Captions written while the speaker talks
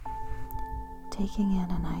taking in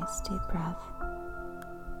a nice deep breath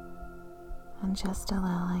and just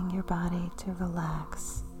allowing your body to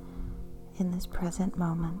relax in this present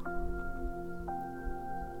moment.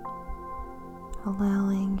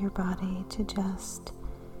 Allowing your body to just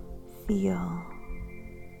feel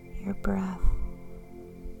your breath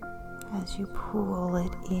as you pull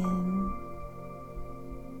it in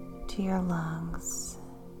to your lungs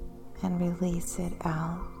and release it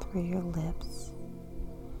out through your lips.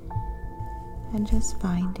 And just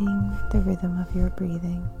finding the rhythm of your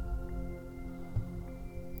breathing.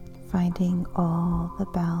 Finding all the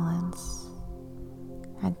balance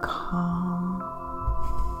and calm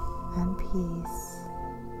and peace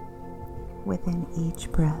within each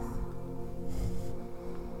breath.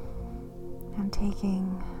 And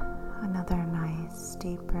taking another nice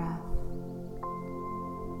deep breath,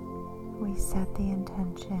 we set the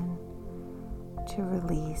intention to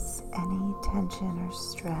release any tension or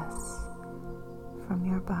stress from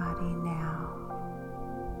your body now.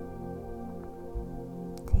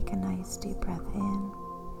 Take a nice deep breath in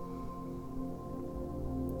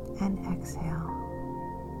and exhale.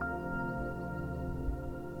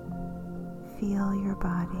 Feel your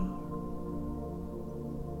body.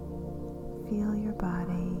 Feel your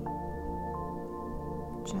body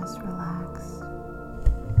just relax.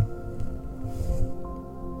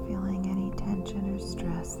 Feeling any tension or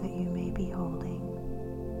stress that you may be holding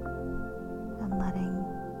and letting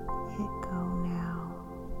it go now.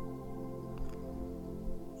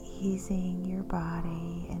 Easing your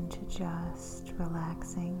body into just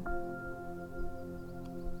relaxing.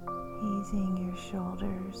 Easing your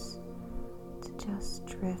shoulders to just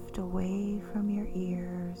drift away from your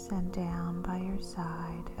ears and down by your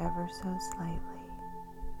side ever so slightly.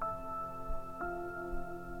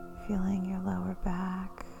 Feeling your lower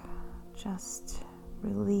back just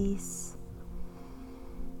release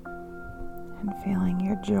and feeling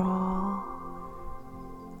your jaw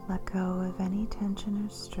let go of any tension or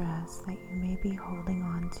stress that you may be holding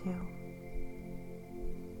on to.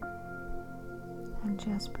 And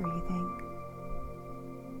just breathing.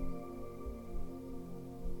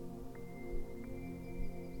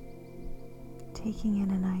 Taking in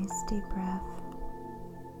a nice deep breath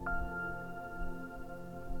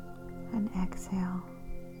and exhale.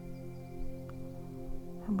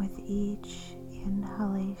 And with each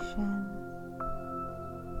inhalation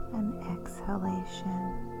and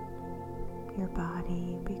exhalation, your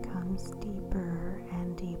body becomes deeper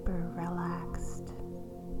and deeper relaxed.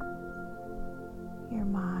 Your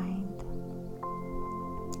mind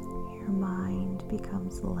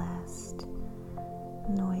becomes less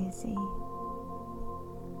noisy.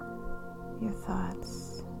 Your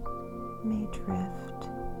thoughts may drift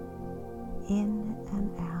in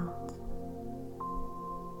and out.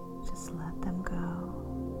 Just let them go.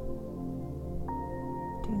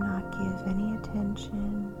 Do not give any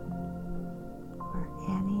attention or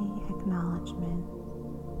any acknowledgement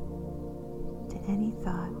to any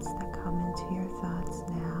thoughts that come into your thoughts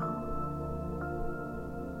now.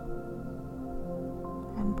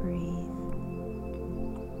 And breathe.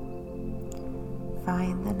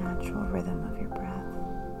 Find the natural rhythm of your breath.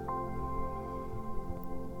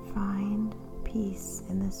 Find peace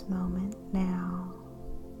in this moment now.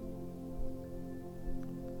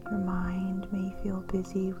 Your mind may feel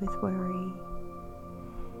busy with worry,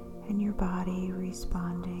 and your body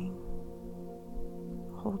responding,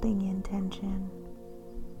 holding in tension,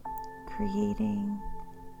 creating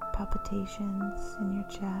palpitations in your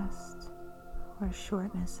chest or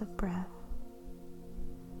shortness of breath.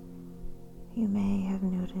 You may have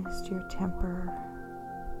noticed your temper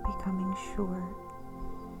becoming short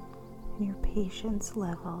and your patience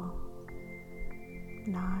level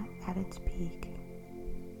not at its peak.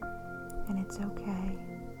 And it's okay.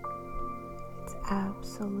 It's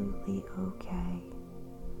absolutely okay.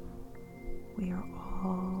 We are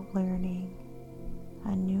all learning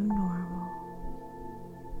a new normal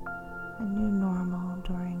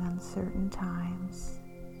during uncertain times.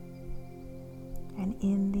 And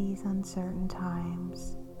in these uncertain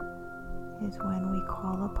times is when we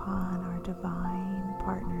call upon our divine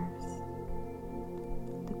partners,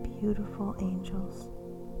 the beautiful angels,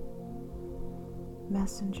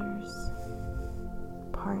 messengers,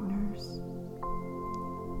 partners,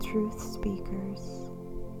 truth speakers,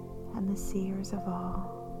 and the seers of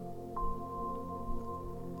all.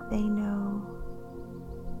 They know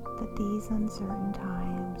that these uncertain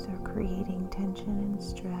times are creating tension and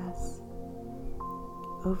stress,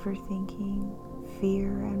 overthinking,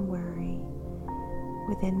 fear, and worry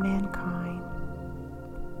within mankind.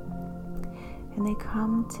 And they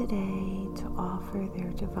come today to offer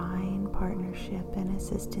their divine partnership and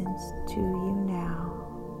assistance to you now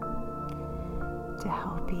to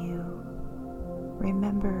help you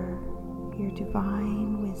remember your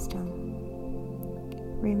divine wisdom.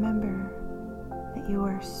 Remember that you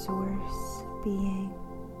are source being,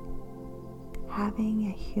 having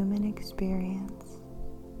a human experience.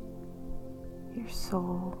 Your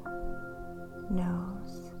soul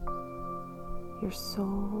knows. Your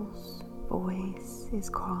soul's voice is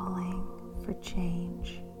calling for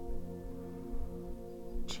change.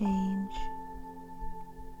 Change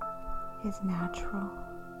is natural.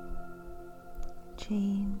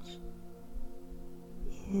 Change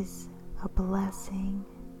is a blessing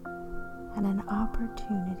and an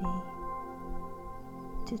opportunity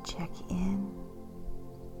to check in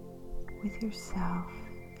with yourself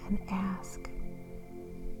and ask,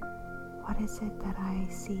 what is it that I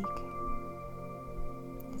seek?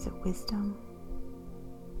 Is it wisdom,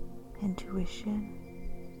 intuition,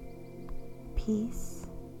 peace,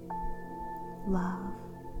 love,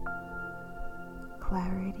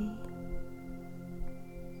 clarity?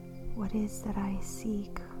 What is that I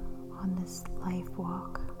seek on this life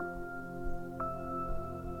walk?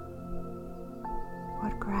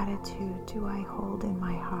 What gratitude do I hold in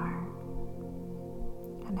my heart?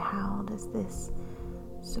 And how does this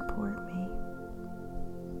support me?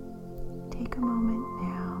 Take a moment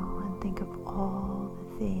now and think of all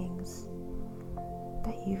the things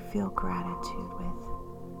that you feel gratitude with.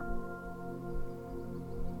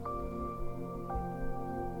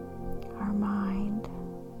 Our mind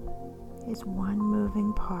is one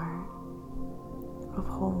moving part of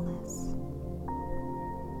wholeness.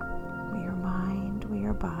 We are mind, we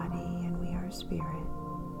are body, and we are spirit.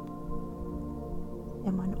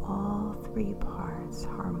 And when all three parts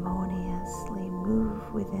harmoniously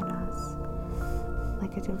move within us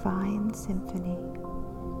like a divine symphony,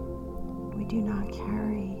 we do not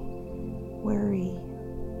carry worry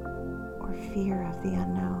or fear of the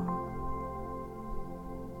unknown.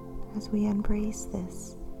 As we embrace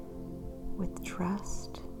this with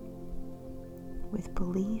trust, with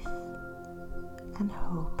belief, and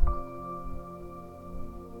hope.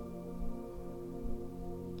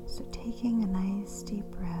 So taking a nice deep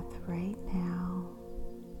breath right now,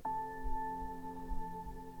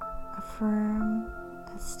 affirm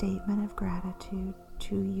a statement of gratitude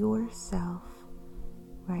to yourself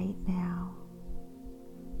right now.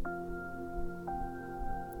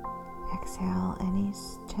 Exhale any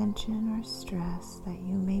tension or stress that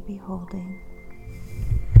you may be holding.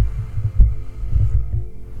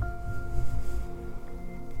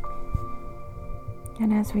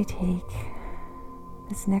 And as we take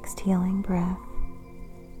this next healing breath,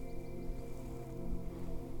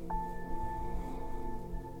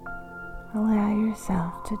 allow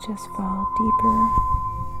yourself to just fall deeper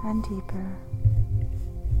and deeper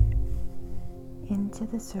into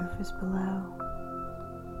the surface below.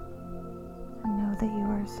 And know that you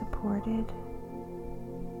are supported.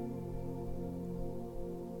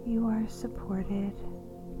 You are supported.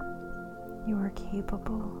 You are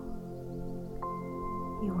capable.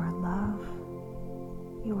 You are love.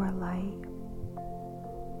 You are light.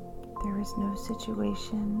 There is no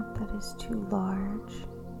situation that is too large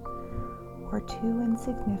or too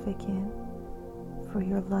insignificant for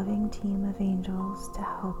your loving team of angels to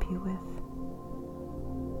help you with.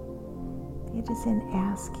 It is in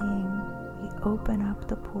asking we open up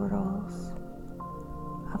the portals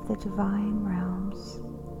of the divine realms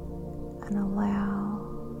and allow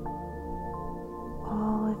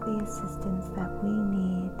all of the assistance that we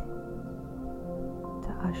need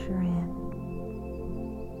to usher in.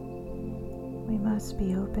 We must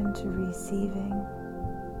be open to receiving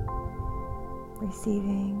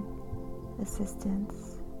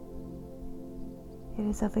assistance. It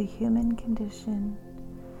is of a human condition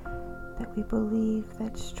that we believe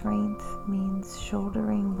that strength means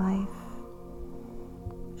shouldering life,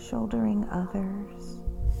 shouldering others,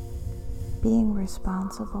 being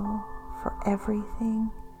responsible for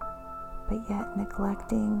everything, but yet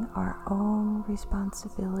neglecting our own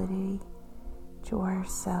responsibility to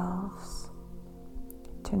ourselves,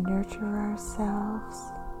 to nurture ourselves,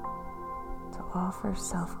 to offer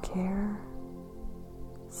self-care,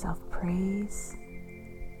 self-praise,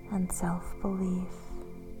 and self-belief.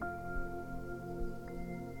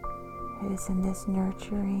 It is in this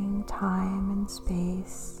nurturing time and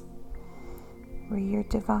space where your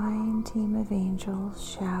divine team of angels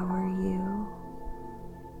shower you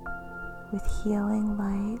with healing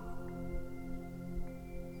light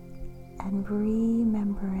and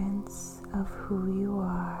remembrance of who you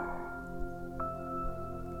are.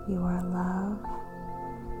 You are love,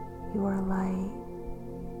 You are light.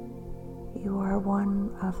 You are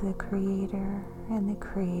one of the Creator, and the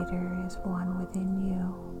Creator is one within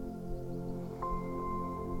you.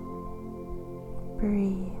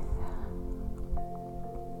 Breathe.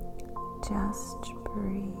 Just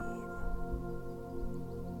breathe.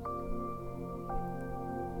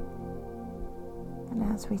 And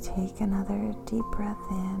as we take another deep breath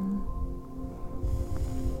in,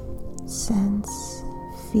 sense,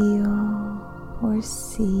 feel, or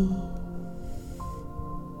see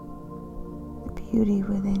the beauty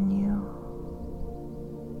within you.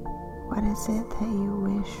 What is it that you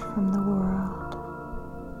wish from the world?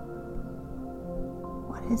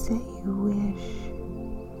 What is it you wish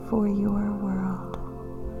for your world?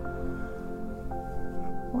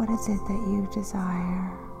 What is it that you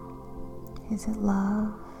desire? Is it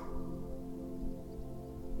love?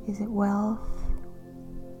 Is it wealth?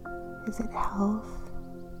 Is it health?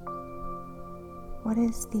 What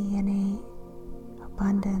is the innate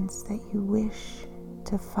abundance that you wish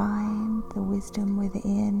to find the wisdom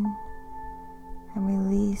within and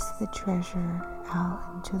release the treasure out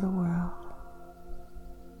into the world?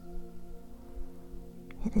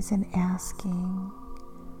 It is an asking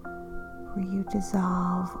where you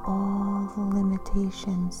dissolve all the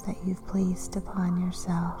limitations that you've placed upon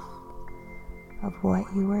yourself of what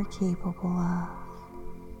you are capable of.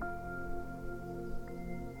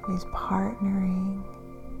 It is partnering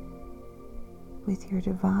with your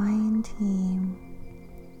divine team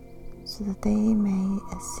so that they may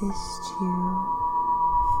assist you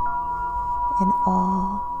in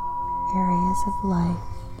all areas of life.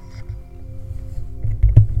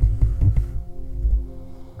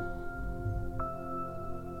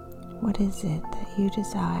 What is it that you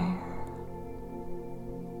desire?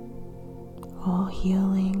 All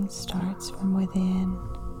healing starts from within.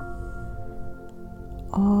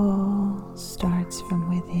 All starts from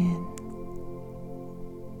within.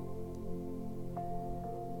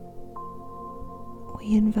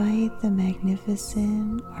 We invite the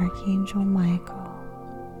magnificent Archangel Michael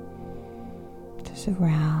to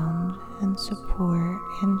surround and support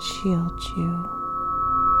and shield you.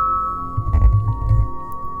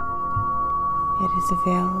 It is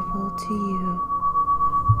available to you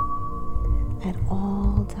at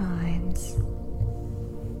all times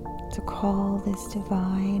to call this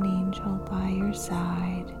divine angel by your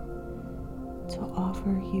side to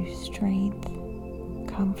offer you strength,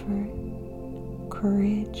 comfort,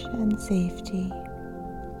 courage, and safety,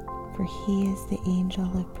 for he is the angel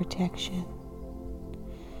of protection.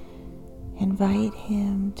 Invite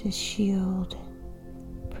him to shield,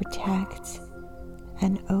 protect,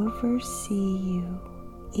 and oversee you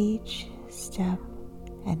each step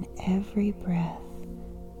and every breath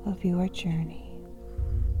of your journey.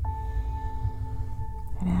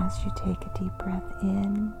 And as you take a deep breath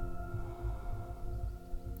in,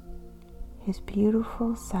 his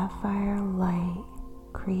beautiful sapphire light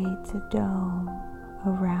creates a dome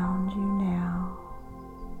around you now.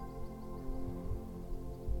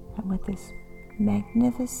 And with this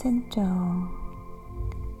magnificent dome,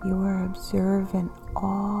 you are observant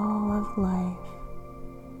all of life,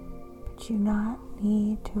 but you not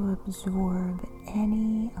need to absorb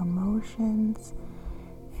any emotions,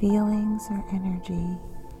 feelings, or energy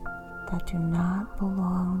that do not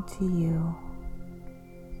belong to you.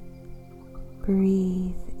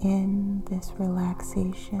 Breathe in this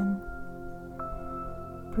relaxation.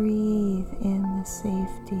 Breathe in the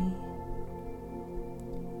safety,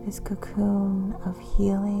 this cocoon of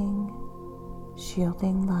healing,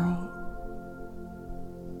 shielding light.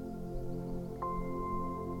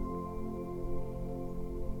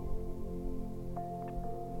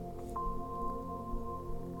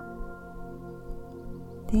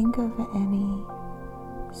 Think of any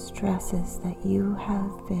stresses that you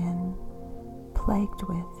have been plagued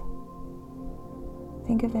with.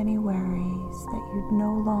 Think of any worries that you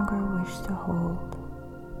no longer wish to hold.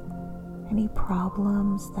 Any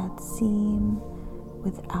problems that seem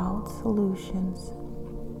without solutions.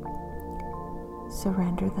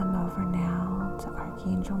 Surrender them over now to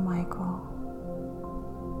Archangel Michael.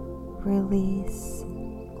 Release,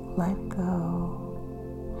 let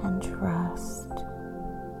go, and trust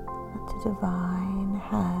that the divine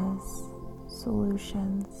has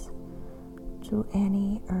solutions to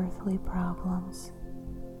any earthly problems.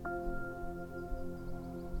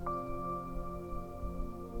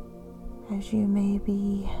 As you may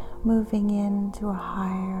be moving into a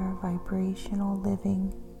higher vibrational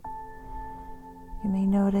living, you may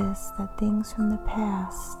notice that things from the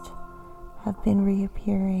past have been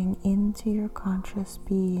reappearing into your conscious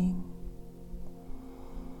being.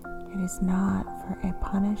 It is not for a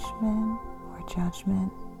punishment or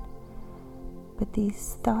judgment, but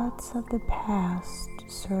these thoughts of the past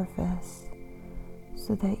surface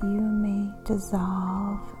so that you may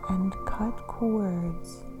dissolve and cut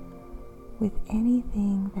cords with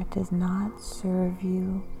anything that does not serve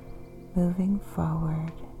you moving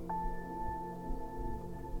forward.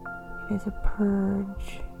 It is a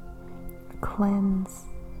purge, a cleanse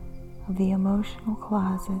of the emotional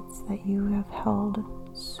closets that you have held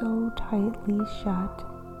so tightly shut,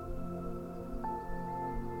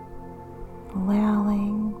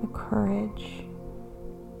 allowing the courage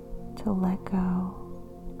to let go.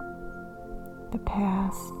 The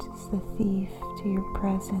past is the thief to your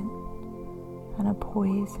present and a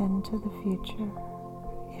poison to the future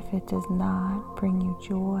if it does not bring you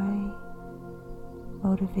joy,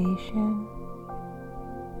 motivation,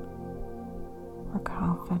 or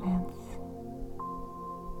confidence.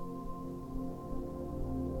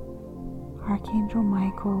 Archangel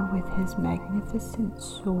Michael, with his magnificent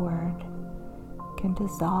sword, can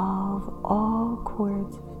dissolve all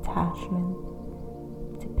cords of attachment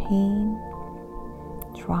to pain,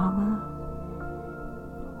 trauma,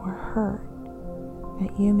 or hurt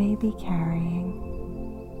that you may be carrying.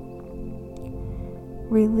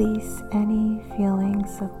 Release any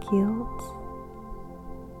feelings of guilt,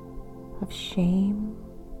 of shame,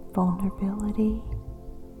 vulnerability.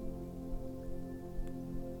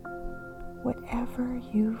 Whatever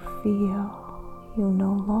you feel you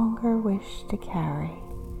no longer wish to carry,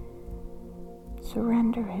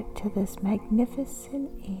 surrender it to this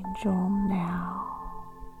magnificent angel now.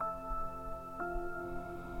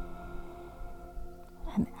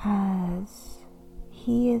 And as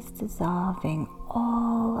he is dissolving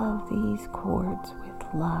all of these cords with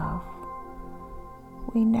love,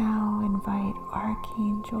 we now invite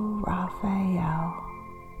Archangel Raphael,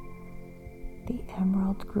 the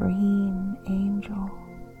emerald green angel,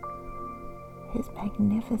 his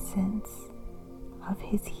magnificence of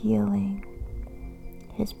his healing,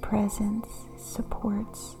 his presence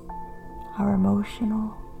supports our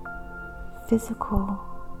emotional, physical,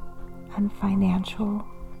 and financial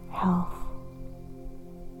health.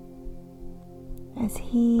 As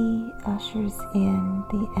he ushers in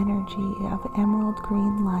the energy of emerald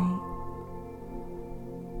green light,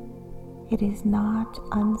 it is not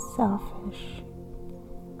unselfish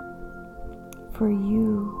for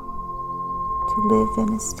you to live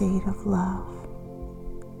in a state of love.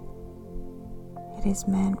 It is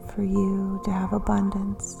meant for you to have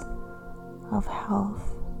abundance of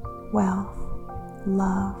health, wealth,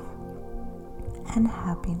 love, and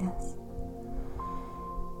happiness.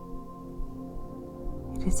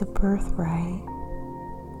 It is a birthright.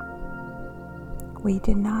 We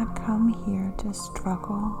did not come here to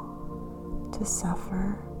struggle, to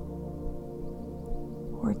suffer,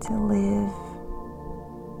 or to live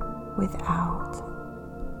without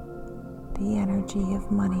the energy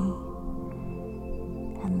of money.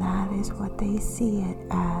 And that is what they see it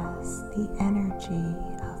as, the energy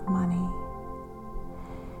of money.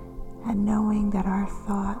 And knowing that our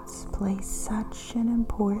thoughts play such an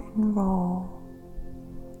important role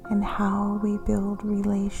in how we build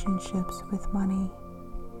relationships with money,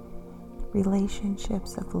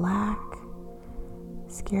 relationships of lack,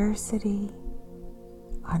 scarcity,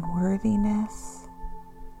 unworthiness.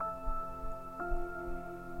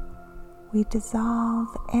 We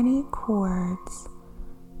dissolve any cords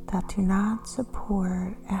that do not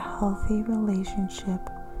support a healthy relationship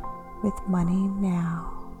with money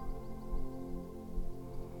now.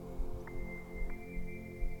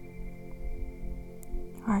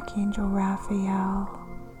 Archangel Raphael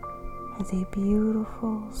has a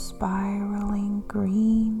beautiful spiraling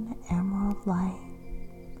green emerald light.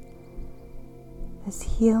 This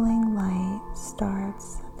healing light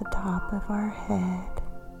starts at the top of our head,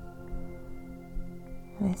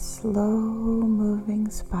 and a slow moving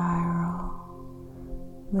spiral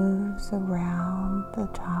moves around the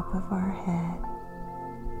top of our head,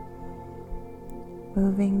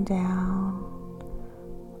 moving down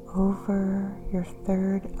over your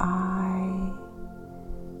third eye,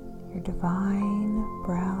 your divine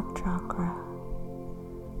brow chakra,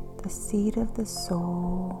 the seat of the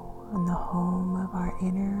soul and the home of our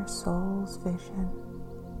inner soul's vision,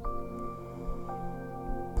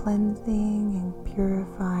 cleansing and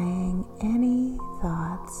purifying any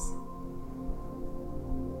thoughts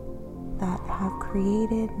that have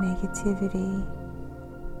created negativity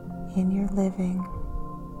in your living,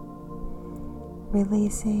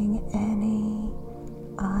 releasing any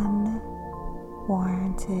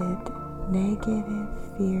unwarranted negative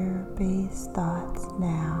fear-based thoughts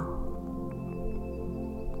now.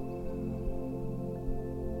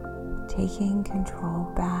 Taking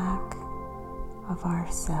control back of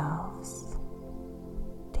ourselves.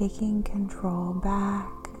 taking control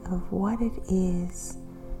back of what it is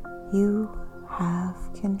you have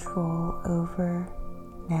control over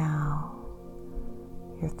now.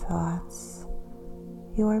 Your thoughts,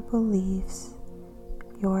 your beliefs,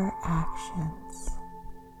 your actions.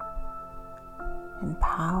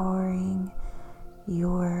 Empowering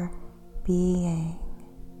your being.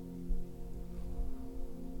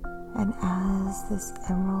 And as this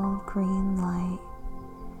emerald green light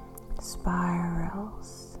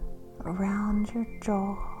spirals around your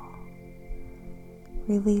jaw,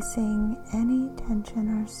 releasing any tension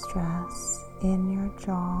or stress in your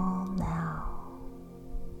jaw now.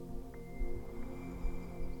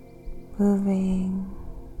 Moving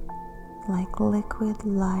like liquid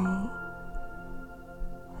light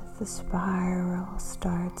as the spiral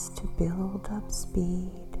starts to build up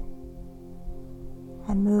speed,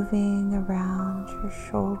 and moving around your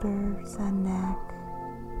shoulders and neck,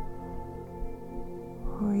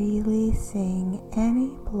 releasing any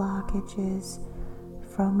blockages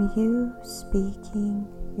from you speaking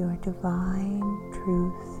your divine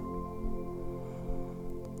truth,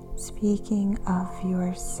 speaking of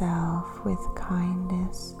yourself with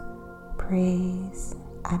kindness, praise,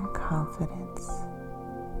 and confidence,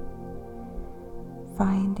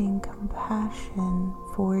 finding compassion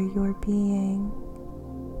for your being,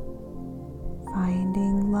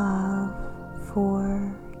 finding love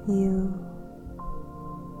for you.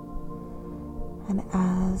 And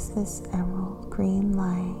as this emerald green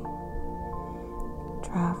light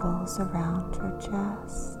travels around your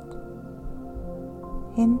chest,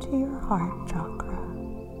 into your heart chakra,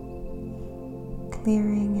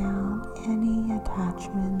 clearing out any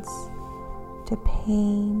attachments to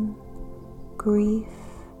pain, grief,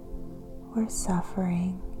 or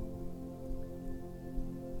suffering,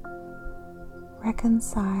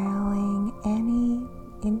 reconciling any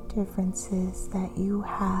indifferences that you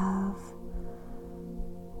have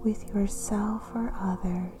with yourself or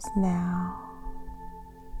others now.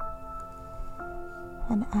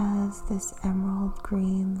 And as this emerald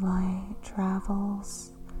green light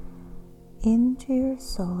travels into your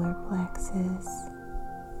solar plexus,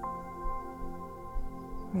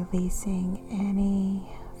 releasing any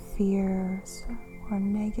fears or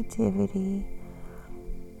negativity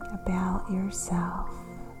about yourself,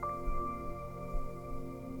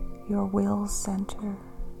 your will center,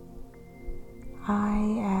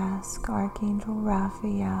 I ask Archangel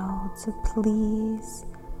Raphael to please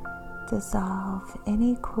dissolve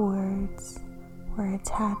any cords or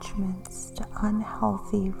attachments to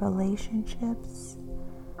unhealthy relationships,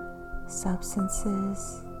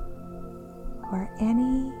 substances, or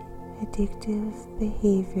any addictive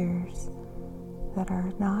behaviors that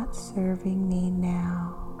are not serving me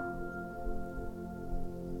now.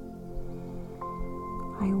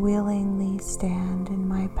 I willingly stand in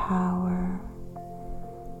my power.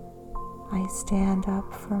 I stand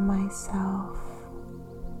up for myself.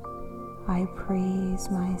 I praise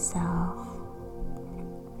myself.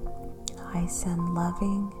 I send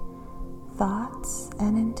loving thoughts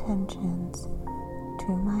and intentions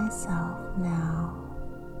to myself now.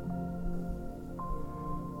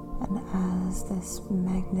 And as this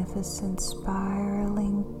magnificent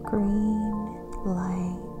spiraling green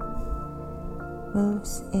light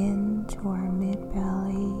moves into our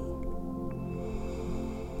mid-belly,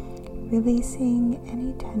 releasing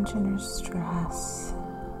any tension or stress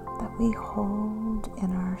that we hold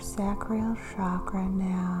in our sacral chakra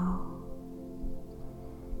now,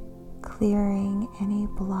 clearing any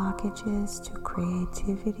blockages to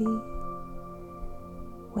creativity,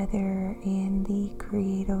 whether in the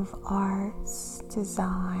creative arts,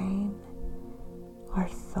 design, or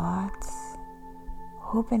thoughts,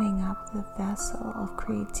 opening up the vessel of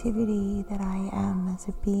creativity that I am as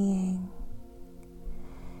a being,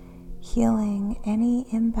 healing any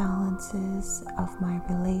imbalances of my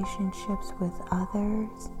relationships with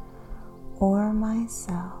others or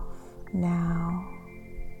myself now.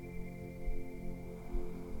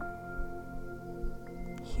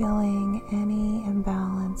 Healing any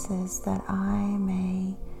imbalances that I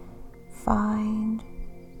may find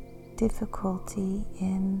difficulty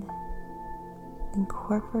in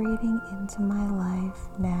incorporating into my life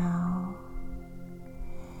now.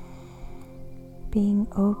 Being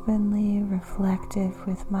openly reflective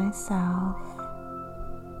with myself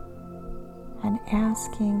and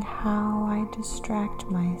asking how I distract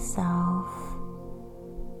myself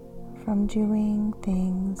from doing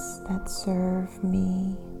things that serve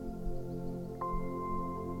me.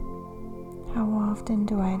 How often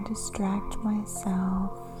do I distract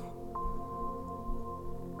myself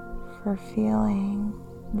for feeling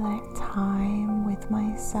that time with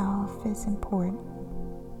myself is important?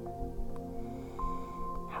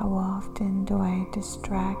 How often do I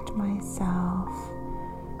distract myself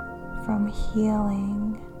from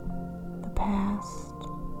healing the past,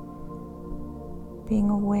 being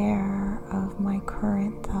aware of my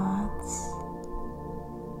current thoughts?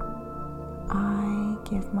 I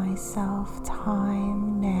give myself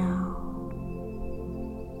time now.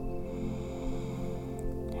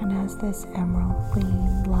 And as this emerald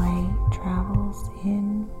green light travels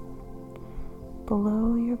in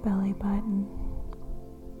below your belly button,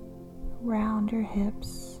 around your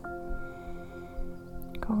hips,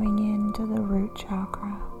 going into the root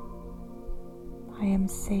chakra, I am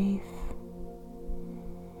safe.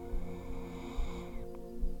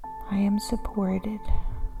 I am supported.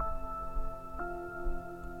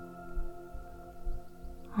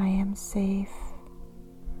 I am safe.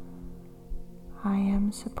 I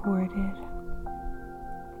am supported.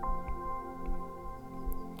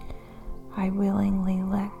 I willingly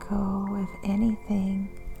let go of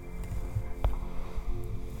anything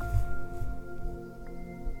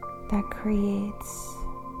that creates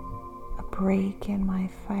a break in my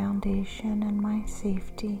foundation and my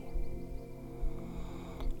safety.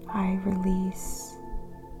 I release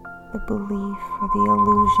the belief or the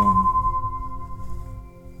illusion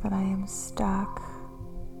that I am stuck,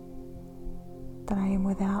 that I am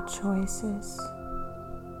without choices,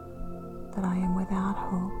 that I am without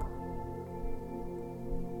hope.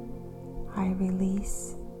 I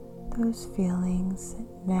release those feelings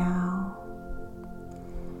now.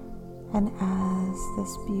 And as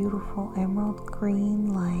this beautiful emerald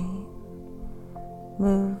green light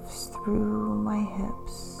moves through my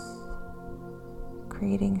hips,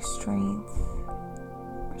 creating strength,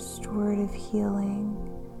 restorative healing,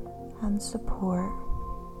 and support,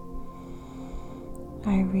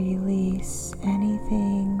 I release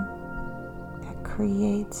anything that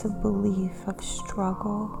creates a belief of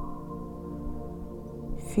struggle,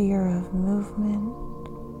 fear of movement,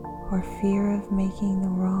 or fear of making the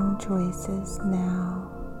wrong choices now.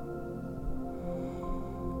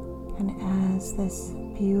 And as this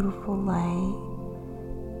beautiful light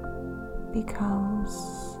becomes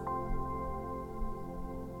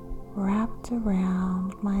wrapped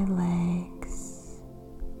around my legs,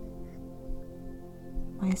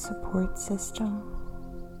 my support system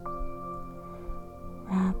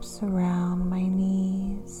wraps around my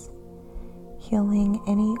knees, healing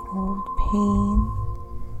any old pain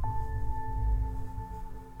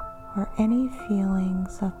or any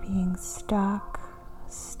feelings of being stuck,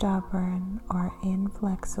 stubborn, or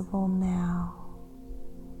inflexible now.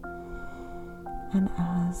 And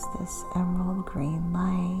as this emerald green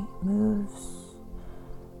light moves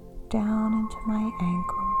down into my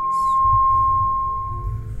ankles,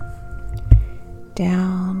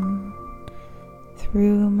 down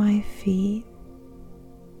through my feet,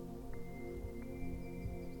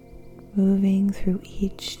 moving through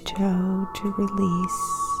each toe to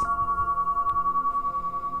release,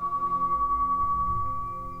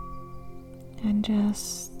 and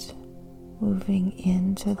just moving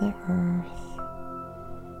into the earth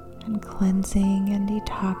and cleansing and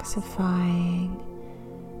detoxifying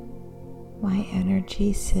my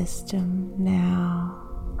energy system now.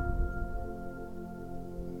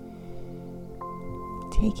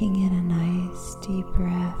 Taking in a nice deep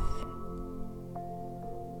breath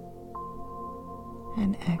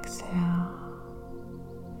and exhale.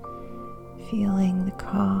 Feeling the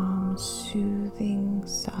calm, soothing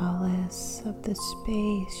solace of the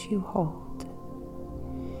space you hold.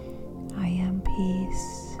 I am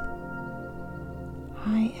peace.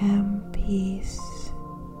 I am peace.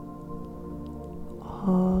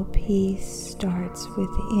 All peace starts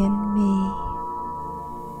within me,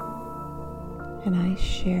 and I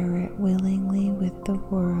share it willingly with the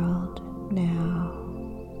world now.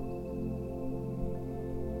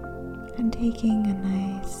 And taking a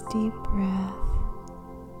nice deep breath,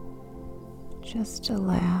 just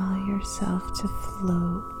allow yourself to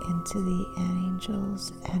float into the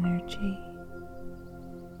angel's energy.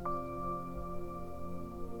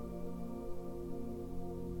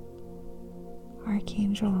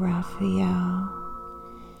 Archangel Raphael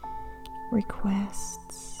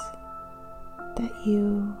requests that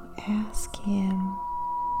you ask him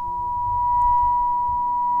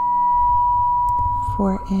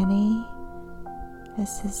for any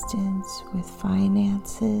assistance with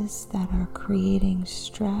finances that are creating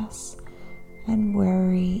stress and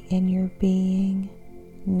worry in your being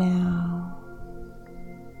now.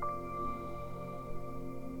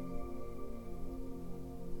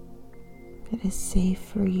 It is safe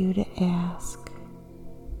for you to ask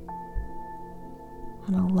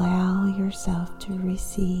and allow yourself to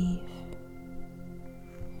receive.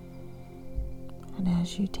 And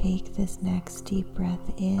as you take this next deep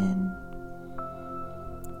breath in,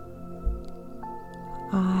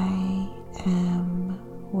 I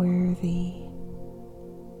am worthy.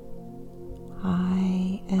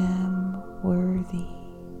 I am worthy.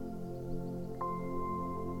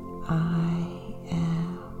 I